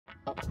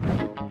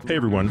Hey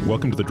everyone,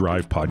 welcome to the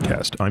Drive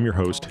Podcast. I'm your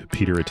host,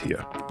 Peter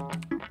Attia.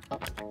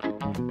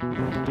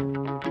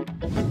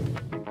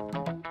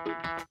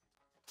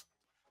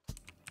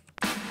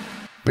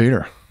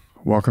 Peter,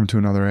 welcome to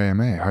another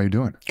AMA. How you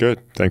doing?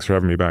 Good. Thanks for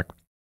having me back.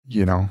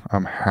 You know,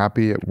 I'm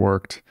happy it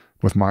worked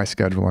with my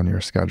schedule and your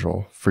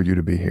schedule for you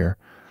to be here.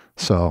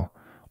 So,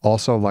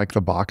 also like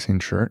the boxing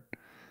shirt.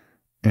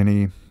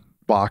 Any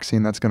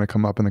boxing that's going to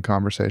come up in the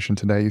conversation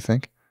today, you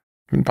think?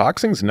 I mean,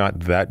 boxing's not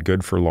that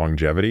good for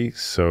longevity,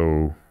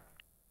 so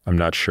I'm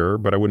not sure,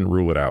 but I wouldn't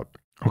rule it out.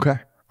 Okay.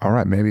 All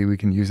right. Maybe we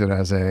can use it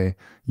as a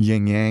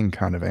yin-yang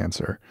kind of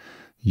answer.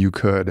 You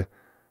could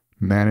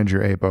manage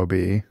your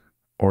apoB,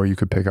 or you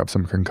could pick up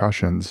some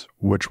concussions.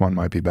 Which one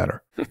might be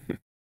better?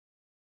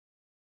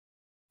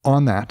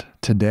 On that,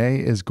 today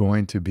is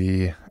going to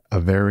be a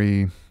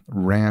very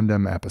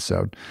random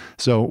episode.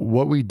 So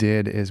what we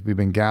did is we've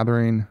been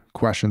gathering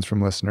questions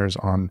from listeners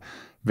on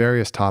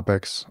various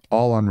topics,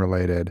 all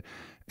unrelated.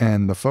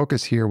 And the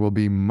focus here will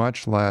be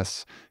much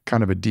less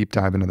kind of a deep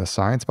dive into the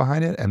science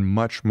behind it and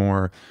much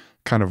more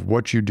kind of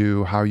what you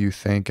do, how you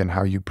think, and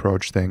how you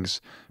approach things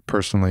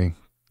personally,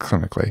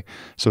 clinically.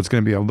 So it's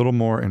going to be a little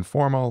more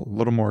informal, a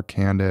little more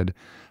candid.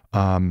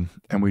 And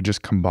we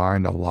just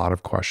combined a lot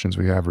of questions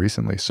we have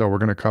recently. So we're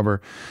going to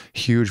cover a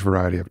huge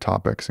variety of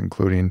topics,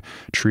 including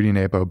treating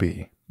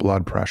apoB,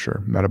 blood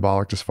pressure,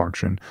 metabolic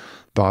dysfunction,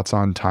 thoughts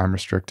on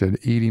time-restricted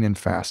eating and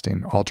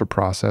fasting,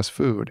 ultra-processed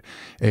food,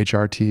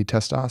 HRT,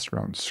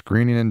 testosterone,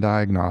 screening and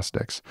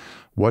diagnostics,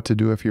 what to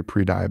do if you're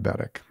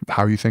pre-diabetic,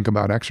 how you think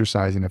about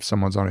exercising if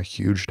someone's on a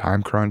huge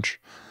time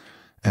crunch,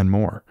 and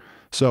more.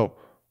 So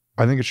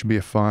I think it should be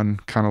a fun,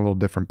 kind of little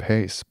different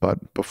pace.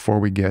 But before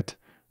we get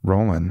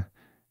rolling,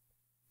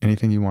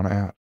 anything you want to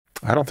add?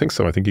 I don't think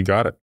so. I think you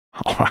got it.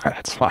 All right.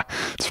 That's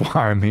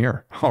why I'm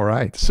here. All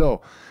right.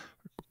 So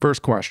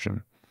first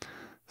question.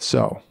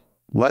 So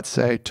let's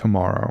say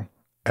tomorrow,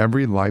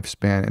 every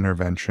lifespan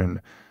intervention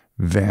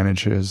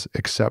vanishes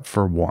except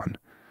for one.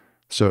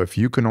 So if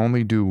you can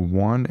only do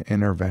one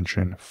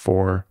intervention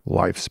for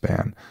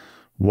lifespan,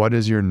 what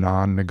is your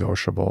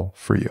non-negotiable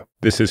for you?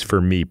 This is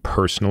for me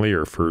personally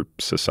or for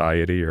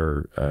society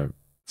or...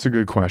 It's a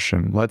good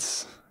question.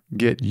 Let's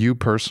get you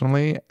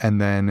personally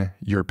and then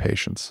your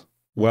patients.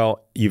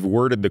 Well, you've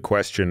worded the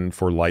question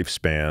for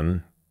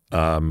lifespan,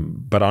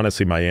 but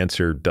honestly, my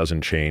answer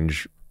doesn't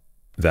change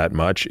that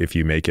much if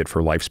you make it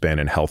for lifespan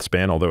and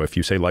healthspan. Although if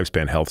you say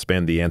lifespan,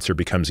 healthspan, the answer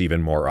becomes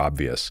even more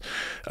obvious.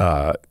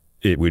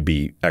 It would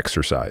be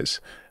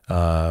exercise.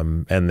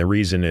 And the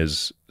reason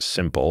is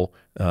simple.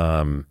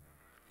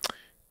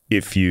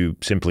 If you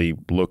simply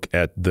look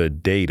at the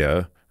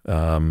data,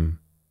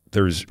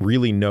 there's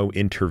really no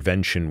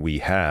intervention we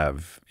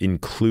have,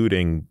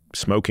 including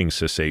smoking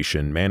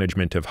cessation,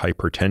 management of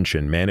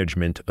hypertension,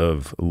 management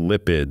of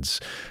lipids,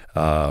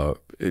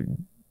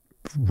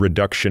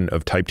 reduction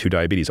of type 2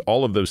 diabetes.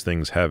 All of those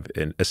things have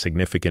a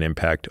significant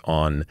impact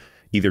on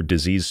either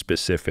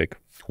disease-specific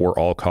or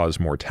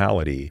all-cause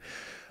mortality.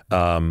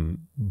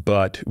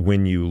 But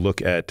when you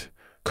look at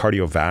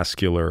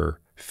cardiovascular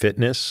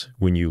fitness,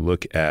 when you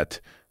look at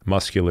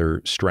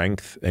muscular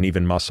strength and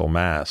even muscle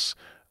mass,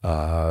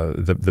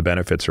 the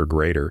benefits are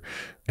greater.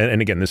 And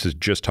again, this is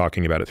just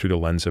talking about it through the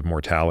lens of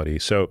mortality.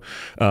 So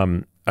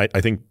I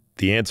think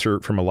the answer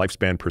from a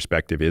lifespan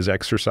perspective is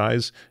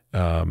exercise.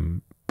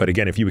 But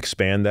again, if you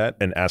expand that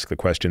and ask the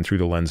question through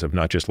the lens of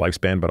not just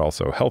lifespan, but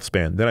also health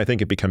span, then I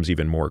think it becomes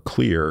even more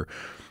clear,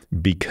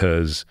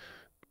 because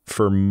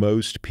for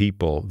most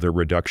people, the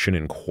reduction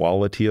in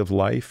quality of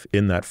life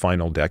in that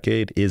final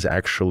decade is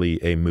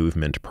actually a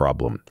movement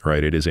problem,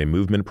 right? It is a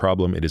movement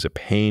problem. It is a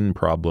pain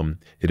problem.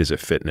 It is a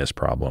fitness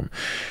problem.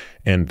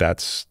 And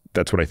that's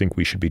what I think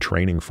we should be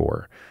training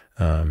for.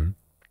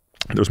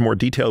 There's more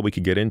detail we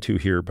could get into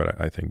here,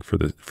 but I think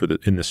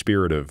in the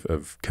spirit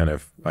of kind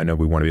of, I know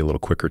we want to be a little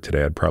quicker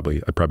today. I'd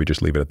probably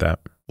just leave it at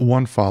that.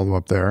 One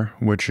follow-up there,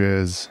 which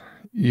is,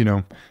 you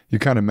know, you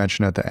kind of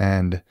mentioned at the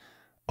end,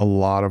 a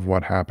lot of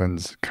what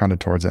happens kind of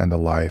towards the end of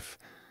life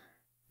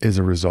is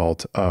a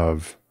result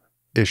of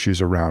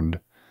issues around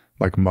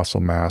like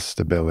muscle mass,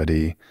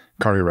 stability,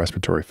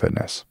 cardiorespiratory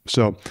fitness.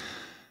 So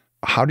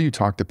how do you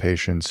talk to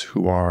patients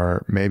who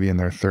are maybe in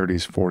their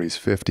 30s, 40s,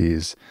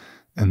 50s,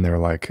 and they're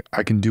like,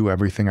 I can do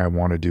everything I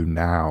want to do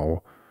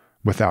now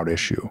without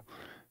issue,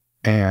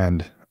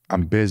 and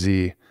I'm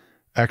busy,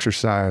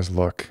 exercise,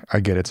 look, I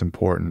get it's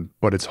important,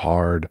 but it's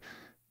hard.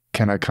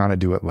 Can I kind of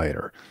do it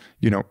later?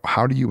 You know,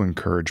 how do you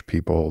encourage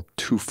people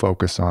to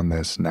focus on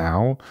this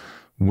now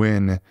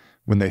when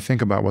they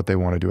think about what they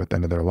want to do at the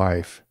end of their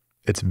life?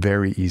 It's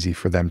very easy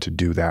for them to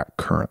do that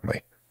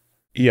currently.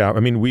 Yeah, I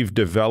mean, we've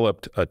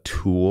developed a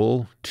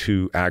tool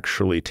to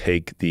actually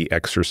take the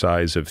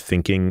exercise of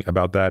thinking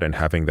about that and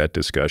having that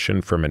discussion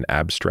from an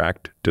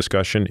abstract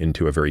discussion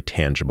into a very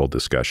tangible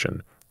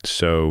discussion.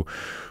 So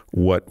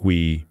what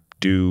we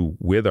do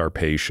with our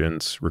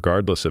patients,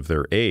 regardless of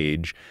their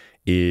age,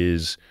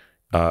 is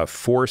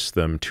force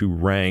them to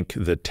rank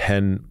the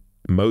 10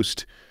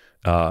 most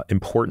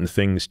important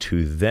things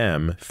to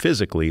them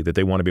physically that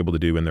they want to be able to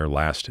do in their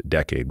last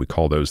decade. We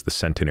call those the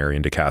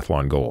Centenarian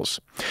Decathlon goals.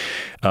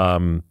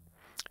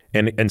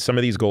 And some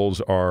of these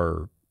goals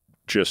are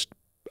just,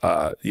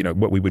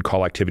 what we would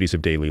call activities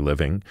of daily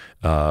living.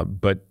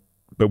 But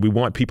we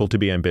want people to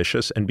be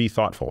ambitious and be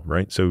thoughtful,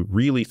 right? So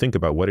really think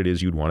about what it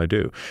is you'd want to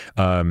do.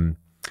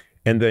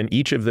 And then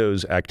each of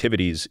those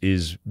activities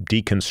is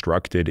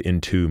deconstructed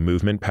into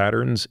movement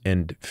patterns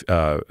and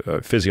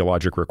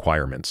physiologic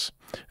requirements.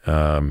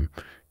 And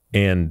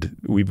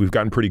we've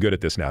gotten pretty good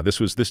at this now.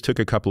 This took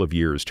a couple of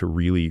years to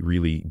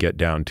really get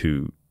down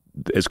to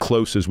as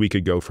close as we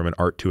could go from an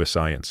art to a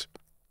science.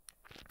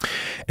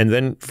 And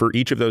then for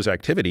each of those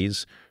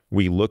activities,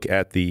 we look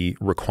at the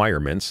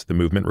requirements, the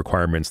movement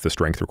requirements, the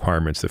strength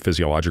requirements, the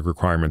physiologic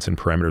requirements and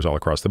parameters all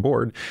across the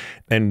board.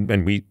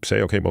 And we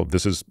say, okay, well,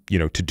 this is,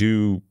 to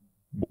do,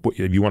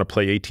 if you want to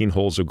play 18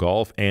 holes of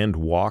golf and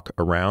walk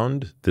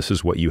around, this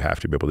is what you have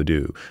to be able to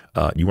do.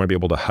 You want to be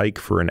able to hike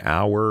for an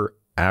hour,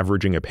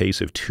 averaging a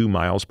pace of 2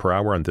 miles per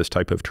hour on this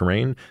type of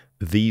terrain.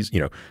 These,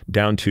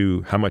 down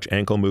to how much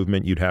ankle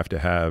movement you'd have to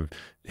have,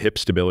 hip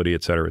stability,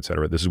 et cetera, et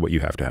cetera. This is what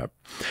you have to have.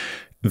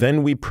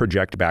 Then we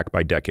project back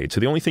by decade. So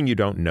the only thing you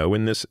don't know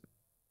in this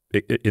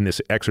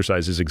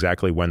exercise is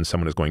exactly when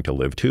someone is going to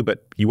live to,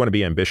 but you want to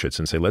be ambitious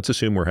and say, let's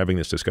assume we're having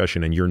this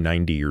discussion and you're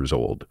 90 years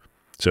old.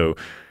 So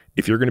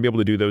if you're going to be able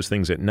to do those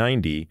things at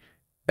 90,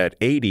 at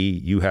 80,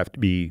 you have to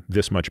be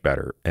this much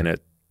better. And at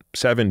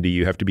 70,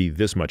 you have to be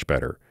this much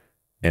better.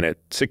 And at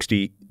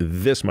 60,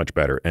 this much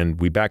better. And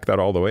we back that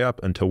all the way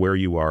up until where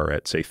you are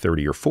at, say,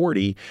 30 or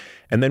 40.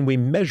 And then we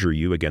measure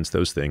you against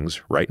those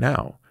things right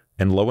now.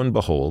 And lo and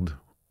behold,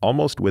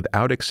 almost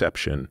without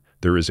exception,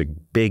 there is a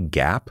big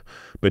gap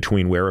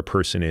between where a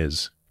person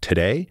is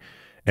today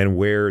and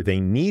where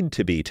they need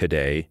to be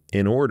today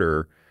in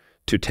order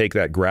to take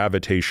that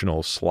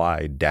gravitational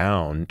slide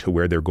down to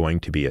where they're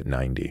going to be at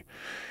 90.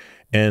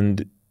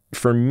 And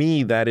for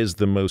me, that is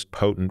the most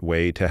potent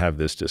way to have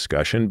this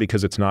discussion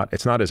because it's not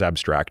as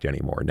abstract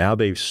anymore. Now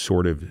they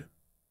sort of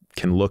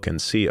can look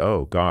and see,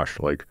 oh gosh,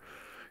 like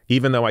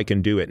even though I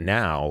can do it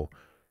now,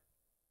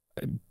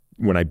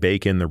 when I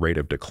bake in the rate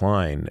of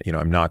decline,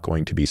 I'm not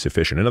going to be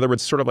sufficient. In other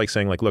words, sort of like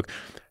saying like, look,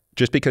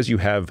 just because you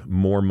have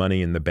more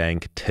money in the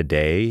bank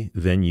today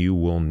than you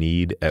will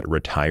need at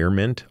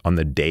retirement on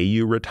the day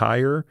you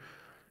retire,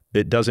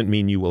 it doesn't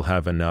mean you will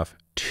have enough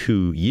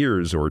 2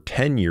 years or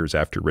 10 years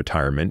after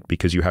retirement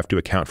because you have to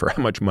account for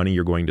how much money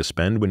you're going to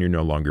spend when you're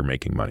no longer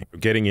making money.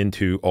 Getting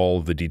into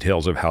all the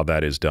details of how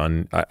that is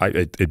done,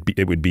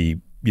 it would be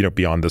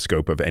beyond the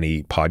scope of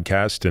any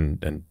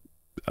podcast.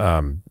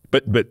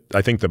 But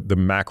I think the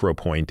macro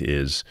point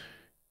is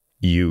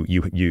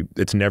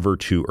it's never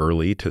too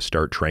early to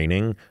start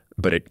training,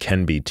 but it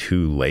can be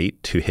too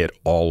late to hit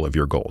all of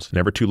your goals.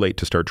 Never too late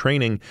to start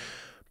training,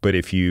 but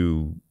if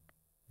you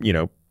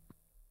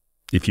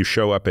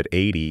show up at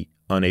 80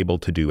 unable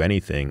to do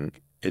anything,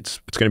 it's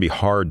going to be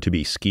hard to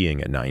be skiing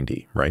at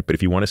 90, right? But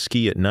if you want to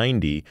ski at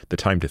 90, the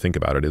time to think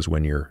about it is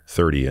when you're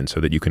 30, and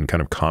so that you can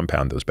kind of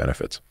compound those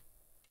benefits.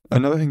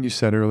 Another thing you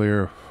said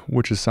earlier,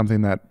 which is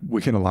something that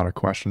we get a lot of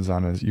questions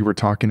on, is you were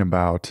talking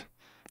about,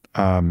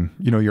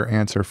 your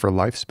answer for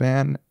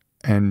lifespan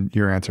and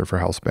your answer for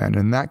healthspan.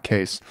 In that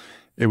case,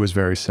 it was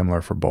very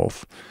similar for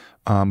both.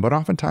 But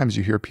oftentimes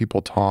you hear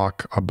people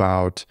talk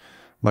about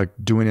like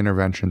doing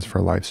interventions for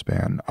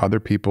lifespan.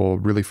 Other people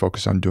really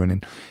focus on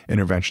doing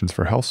interventions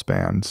for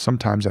healthspan,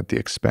 sometimes at the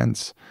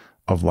expense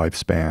of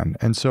lifespan.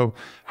 And so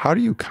how do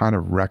you kind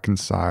of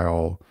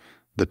reconcile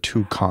the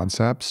two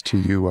concepts to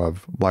you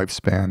of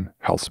lifespan,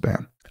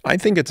 healthspan? I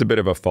think it's a bit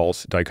of a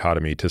false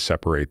dichotomy to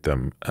separate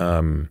them.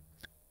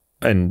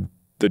 And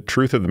the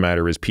truth of the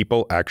matter is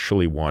people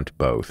actually want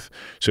both.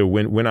 So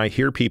when I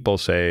hear people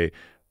say,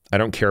 I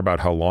don't care about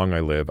how long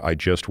I live, I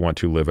just want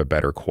to live a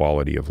better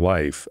quality of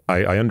life,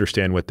 I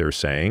understand what they're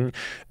saying.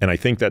 And I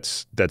think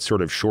that's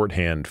sort of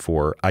shorthand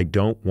for I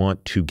don't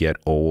want to get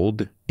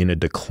old in a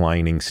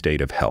declining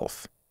state of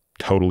health.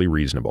 Totally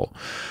reasonable.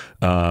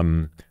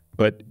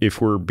 But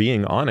if we're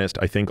being honest,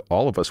 I think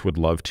all of us would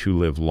love to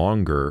live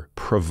longer,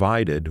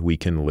 provided we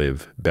can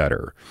live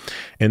better.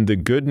 And the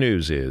good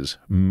news is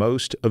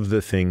most of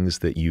the things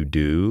that you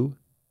do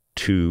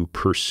to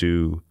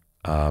pursue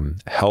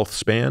health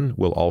span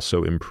will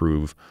also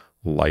improve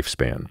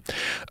lifespan.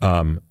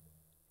 And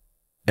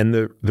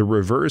the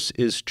reverse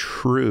is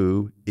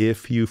true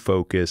if you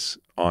focus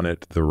on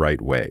it the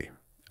right way.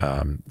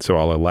 So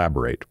I'll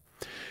elaborate.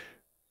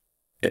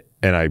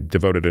 And I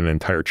devoted an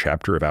entire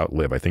chapter of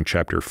Outlive. I think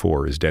chapter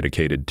 4 is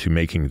dedicated to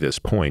making this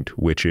point,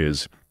 which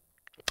is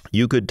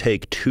you could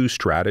take two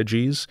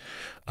strategies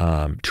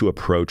to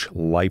approach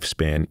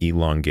lifespan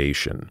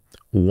elongation.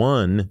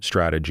 One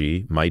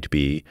strategy might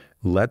be,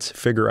 let's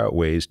figure out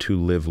ways to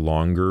live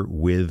longer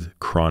with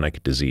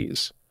chronic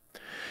disease.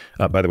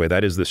 By the way,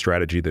 that is the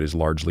strategy that is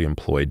largely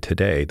employed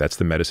today. That's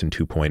the Medicine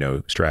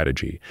 2.0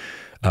 strategy.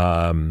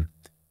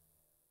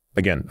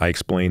 Again, I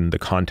explain the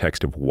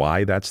context of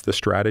why that's the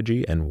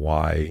strategy and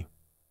why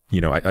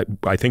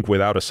I think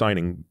without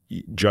assigning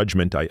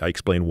judgment, I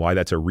explain why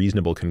that's a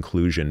reasonable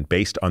conclusion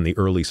based on the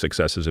early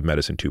successes of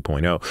Medicine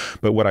 2.0.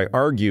 But what I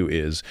argue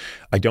is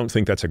I don't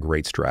think that's a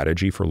great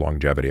strategy for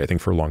longevity. I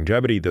think for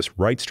longevity, this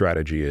right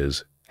strategy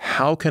is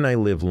how can I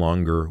live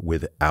longer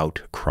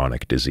without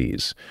chronic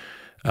disease?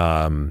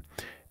 And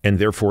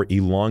therefore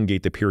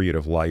elongate the period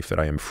of life that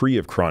I am free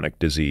of chronic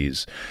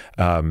disease.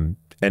 And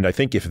I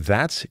think if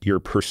that's your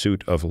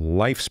pursuit of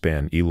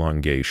lifespan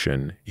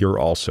elongation, you're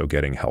also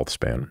getting health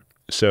span.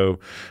 So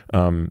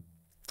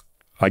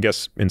I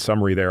guess in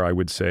summary there, I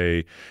would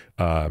say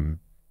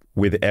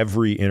with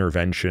every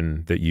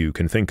intervention that you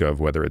can think of,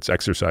 whether it's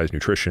exercise,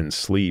 nutrition,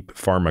 sleep,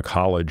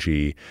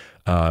 pharmacology,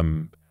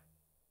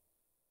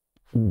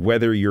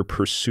 whether you're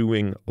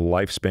pursuing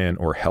lifespan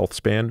or health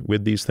span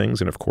with these things,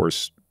 and of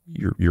course,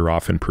 you're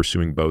often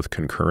pursuing both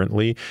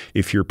concurrently.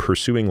 If you're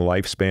pursuing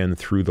lifespan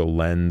through the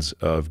lens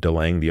of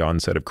delaying the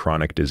onset of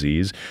chronic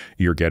disease,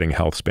 you're getting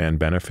health span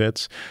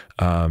benefits.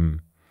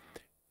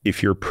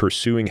 If you're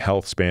pursuing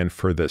health span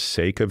for the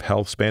sake of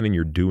health span and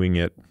you're doing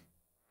it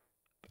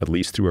at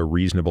least through a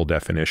reasonable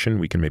definition,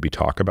 we can maybe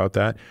talk about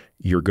that,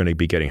 you're going to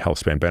be getting health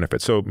span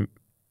benefits. So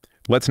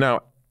let's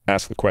now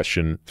ask the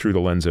question through the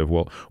lens of,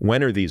 well,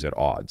 when are these at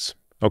odds?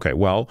 Okay,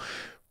 well,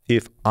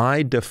 if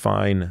I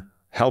define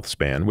health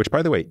span, which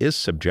by the way is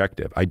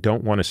subjective, I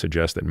don't want to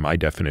suggest that my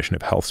definition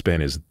of health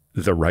span is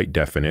the right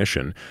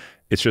definition.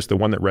 It's just the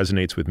one that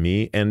resonates with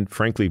me and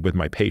frankly with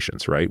my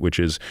patients, right? Which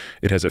is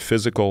it has a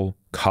physical,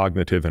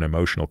 cognitive, and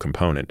emotional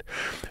component.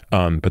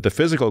 But the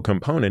physical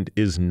component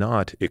is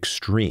not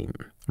extreme,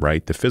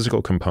 right? The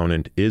physical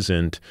component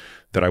isn't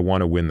that I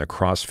want to win the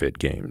CrossFit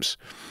games.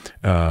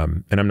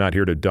 And I'm not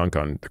here to dunk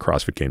on the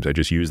CrossFit games. I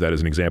just use that as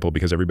an example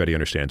because everybody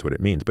understands what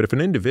it means. But if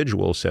an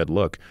individual said,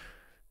 look,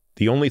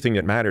 the only thing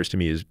that matters to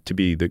me is to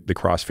be the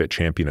CrossFit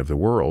champion of the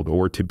world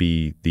or to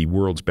be the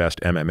world's best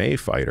MMA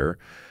fighter,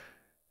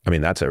 I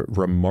mean, that's a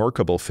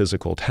remarkable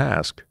physical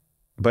task.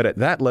 But at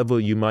that level,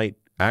 you might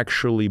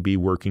actually be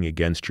working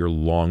against your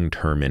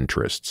long-term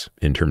interests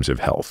in terms of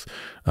health,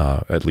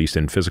 at least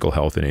in physical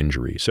health and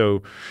injury.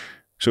 So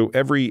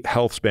every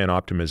health span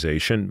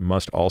optimization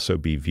must also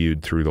be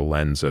viewed through the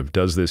lens of,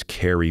 does this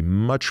carry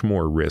much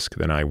more risk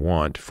than I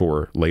want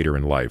for later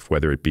in life,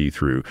 whether it be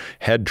through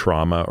head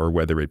trauma or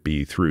whether it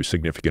be through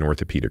significant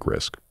orthopedic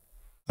risk?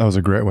 That was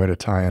a great way to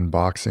tie in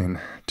boxing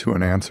to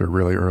an answer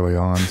really early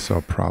on.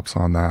 So props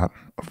on that.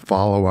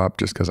 Follow up,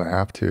 just because I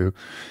have to.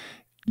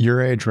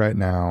 Your age right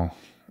now,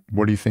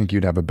 what do you think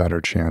you'd have a better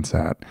chance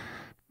at?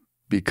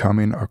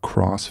 Becoming a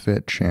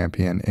CrossFit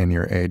champion in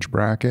your age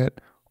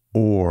bracket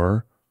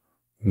or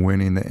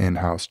winning the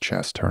in-house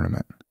chess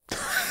tournament?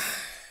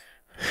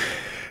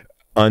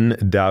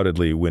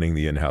 Undoubtedly winning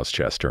the in-house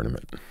chess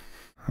tournament.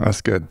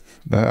 That's good.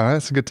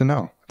 That's good to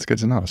know. It's good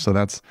to know. So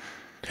that's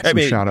some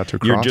shout out to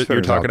CrossFitters.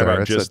 You're talking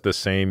about just the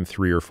same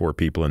 3 or 4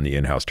 people in the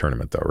in-house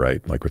tournament though,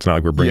 right? Like it's not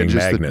like we're bringing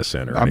Magnus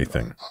in or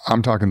anything.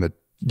 I'm talking the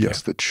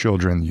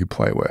children you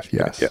play with.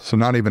 Yes. Yeah. So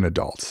not even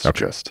adults,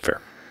 just fair.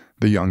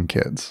 The young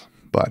kids.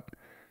 But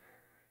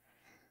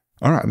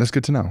all right, that's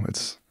good to know.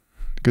 It's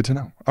good to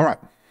know. All right.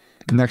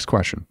 Next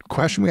question.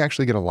 Question we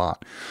actually get a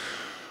lot,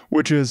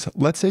 which is,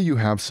 let's say you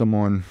have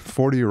someone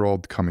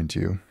 40-year-old coming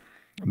to you.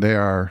 They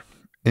are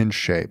in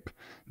shape,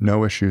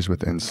 no issues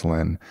with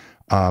insulin,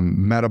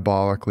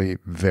 metabolically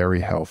very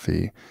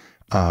healthy.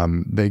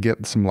 They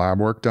get some lab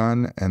work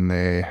done and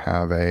they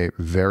have a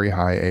very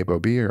high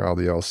apoB or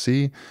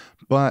LDL-C,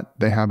 but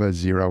they have a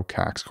 0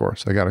 CAC score.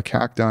 So they got a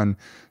CAC done,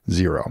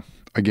 0.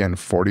 Again,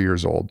 40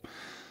 years old.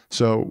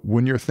 So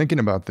when you're thinking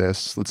about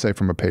this, let's say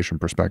from a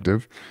patient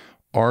perspective,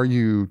 are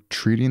you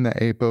treating the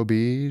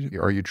apoB?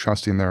 Are you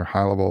trusting their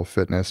high level of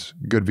fitness,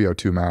 good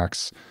VO2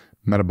 max,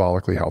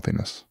 metabolically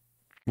healthiness?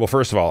 Well,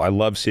 first of all, I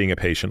love seeing a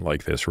patient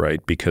like this,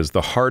 right? Because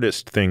the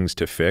hardest things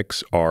to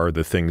fix are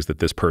the things that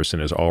this person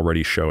is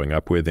already showing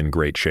up with in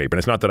great shape. And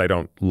it's not that I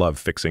don't love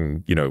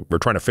fixing, we're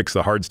trying to fix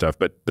the hard stuff,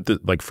 but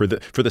like for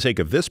the sake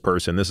of this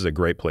person, this is a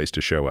great place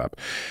to show up.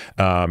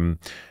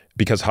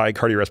 Because high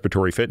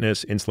cardiorespiratory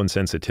fitness, insulin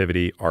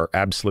sensitivity are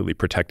absolutely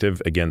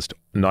protective against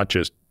not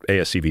just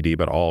ASCVD,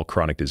 but all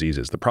chronic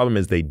diseases. The problem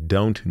is they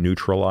don't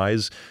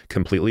neutralize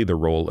completely the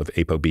role of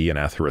apoB and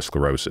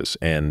atherosclerosis.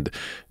 And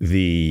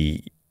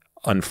the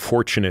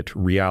unfortunate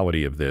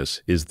reality of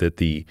this is that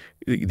the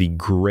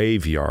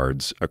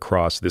graveyards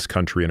across this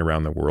country and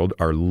around the world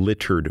are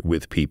littered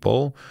with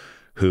people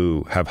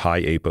who have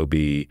high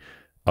apoB,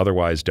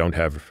 otherwise don't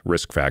have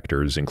risk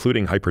factors,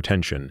 including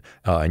hypertension,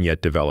 and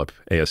yet develop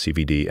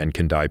ASCVD and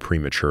can die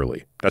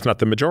prematurely. That's not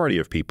the majority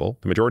of people.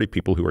 The majority of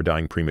people who are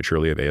dying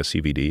prematurely of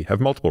ASCVD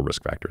have multiple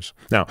risk factors.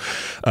 Now,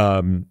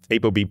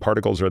 apoB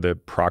particles are the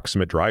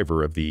proximate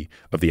driver of the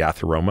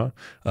atheroma,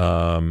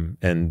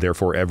 and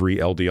therefore every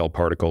LDL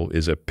particle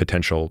is a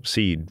potential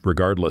seed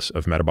regardless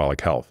of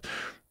metabolic health.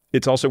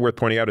 It's also worth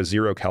pointing out a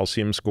 0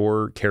 calcium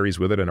score carries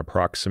with it an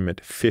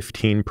approximate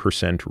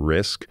 15%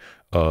 risk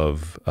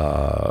of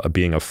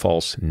being a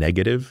false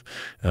negative.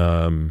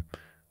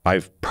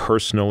 I've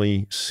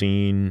personally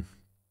seen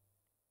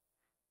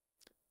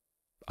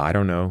I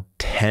don't know,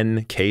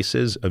 10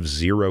 cases of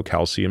 0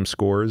 calcium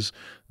scores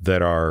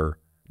that are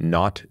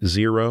not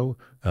 0.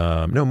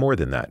 No, more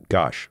than that.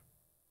 Gosh,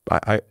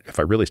 if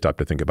I really stop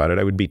to think about it,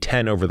 I would be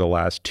 10 over the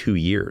last 2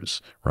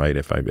 years, right?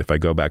 If I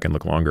go back and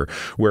look longer,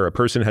 where a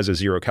person has a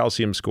 0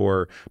 calcium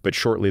score, but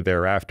shortly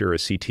thereafter a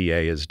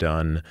CTA is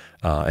done,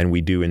 and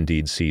we do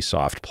indeed see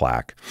soft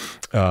plaque,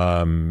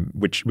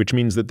 which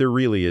means that there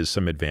really is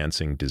some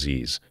advancing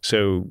disease.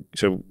 So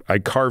I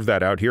carve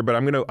that out here, but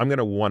I'm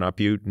gonna one up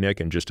you,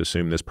 Nick, and just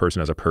assume this person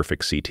has a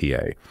perfect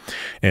CTA,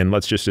 and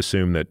let's just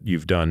assume that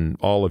you've done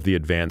all of the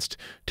advanced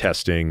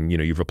testing.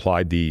 You've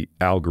applied the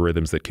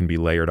algorithms that can be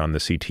layered on the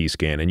CT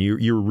scan, and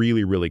you're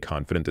really, really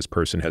confident this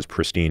person has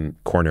pristine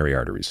coronary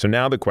arteries. So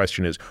now the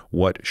question is,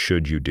 what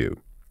should you do?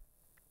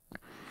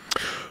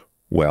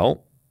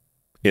 Well,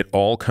 it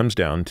all comes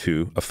down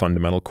to a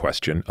fundamental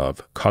question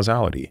of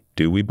causality.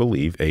 Do we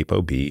believe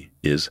apoB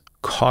is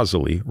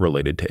causally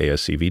related to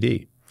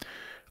ASCVD?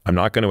 I'm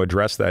not going to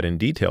address that in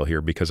detail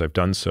here because I've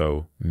done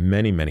so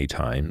many, many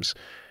times.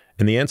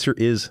 And the answer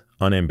is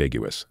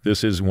unambiguous.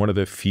 This is one of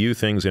the few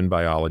things in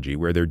biology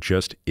where there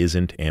just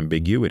isn't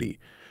ambiguity.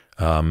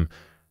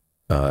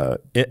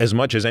 As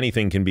much as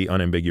anything can be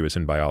unambiguous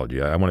in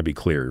biology, I want to be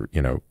clear,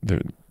 there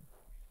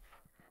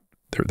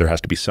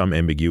has to be some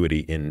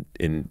ambiguity in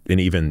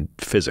even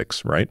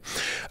physics, right?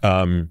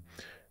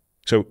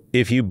 So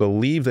if you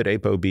believe that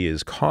apoB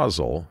is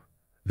causal,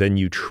 then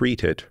you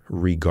treat it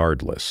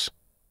regardless.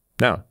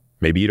 Now,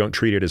 maybe you don't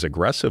treat it as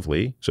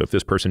aggressively. So if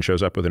this person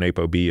shows up with an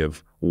apoB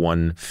of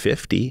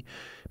 150,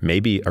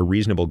 maybe a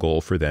reasonable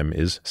goal for them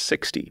is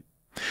 60.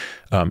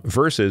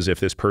 Versus if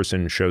this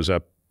person shows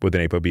up with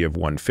an apoB of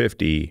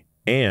 150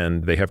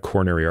 and they have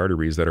coronary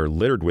arteries that are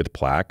littered with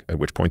plaque, at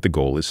which point the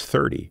goal is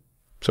 30.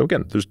 So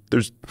again,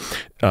 there's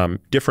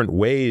different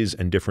ways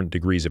and different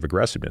degrees of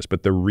aggressiveness,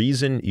 but the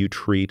reason you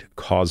treat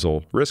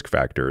causal risk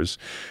factors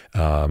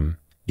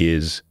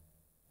is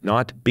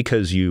not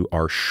because you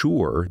are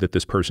sure that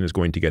this person is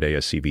going to get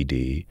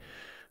ASCVD,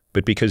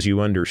 but because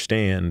you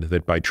understand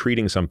that by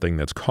treating something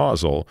that's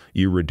causal,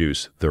 you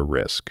reduce the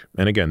risk.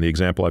 And again, the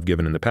example I've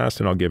given in the past,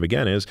 and I'll give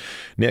again, is,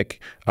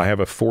 Nick, I have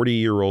a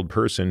 40-year-old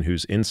person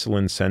who's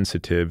insulin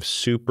sensitive,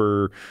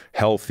 super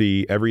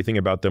healthy, everything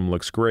about them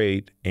looks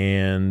great,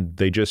 and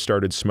they just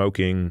started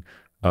smoking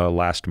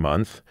last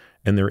month,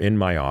 and they're in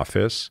my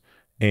office,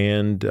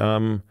 and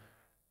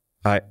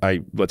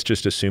let's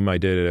just assume I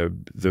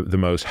did the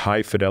most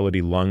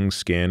high-fidelity lung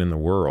scan in the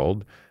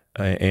world,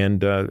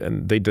 and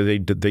they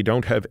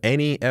don't have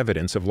any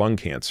evidence of lung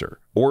cancer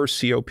or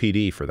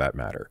COPD for that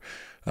matter.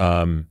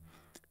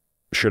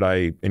 Should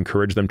I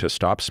encourage them to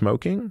stop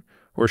smoking,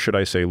 or should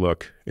I say,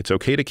 look, it's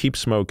okay to keep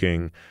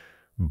smoking,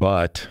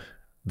 but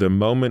the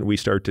moment we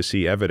start to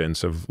see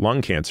evidence of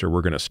lung cancer,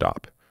 we're going to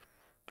stop?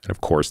 And of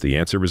course, the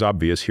answer was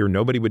obvious here.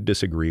 Nobody would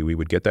disagree. We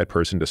would get that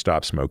person to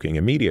stop smoking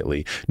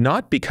immediately,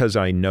 not because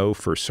I know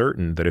for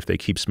certain that if they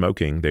keep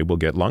smoking, they will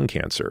get lung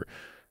cancer.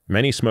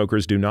 Many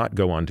smokers do not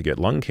go on to get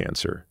lung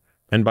cancer.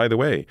 And by the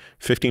way,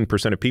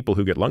 15% of people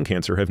who get lung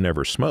cancer have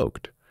never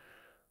smoked.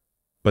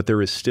 But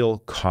there is still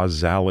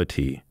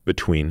causality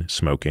between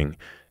smoking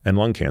and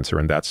lung cancer.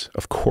 And that's,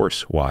 of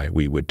course, why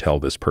we would tell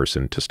this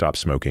person to stop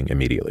smoking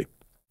immediately.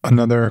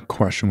 Another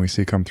question we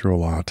see come through a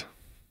lot: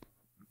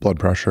 blood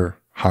pressure,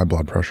 high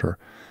blood pressure.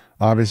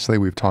 Obviously,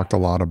 we've talked a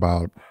lot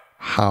about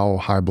how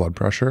high blood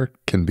pressure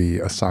can be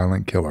a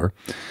silent killer.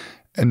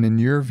 And in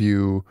your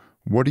view,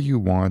 what do you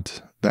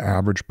want the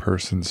average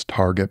person's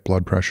target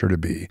blood pressure to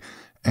be?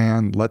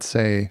 And let's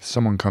say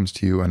someone comes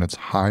to you and it's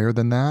higher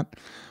than that.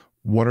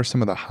 What are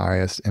some of the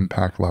highest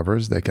impact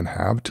levers they can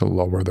have to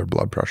lower their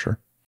blood pressure?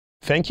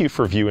 Thank you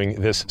for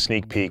viewing this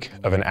sneak peek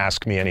of an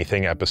Ask Me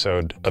Anything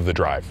episode of The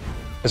Drive.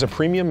 As a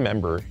premium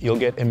member, you'll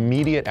get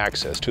immediate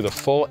access to the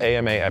full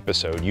AMA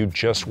episode you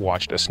just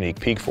watched a sneak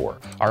peek for,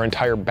 our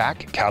entire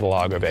back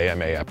catalog of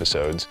AMA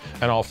episodes,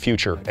 and all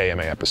future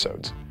AMA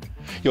episodes.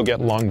 You'll get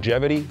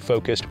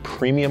longevity-focused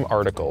premium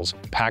articles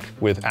packed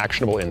with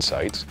actionable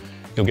insights.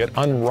 You'll get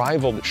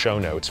unrivaled show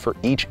notes for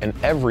each and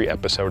every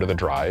episode of The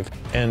Drive,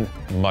 and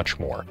much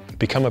more.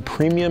 Become a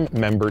premium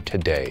member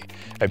today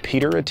at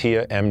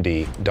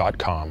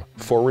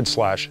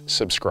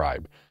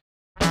peterattiamd.com/subscribe.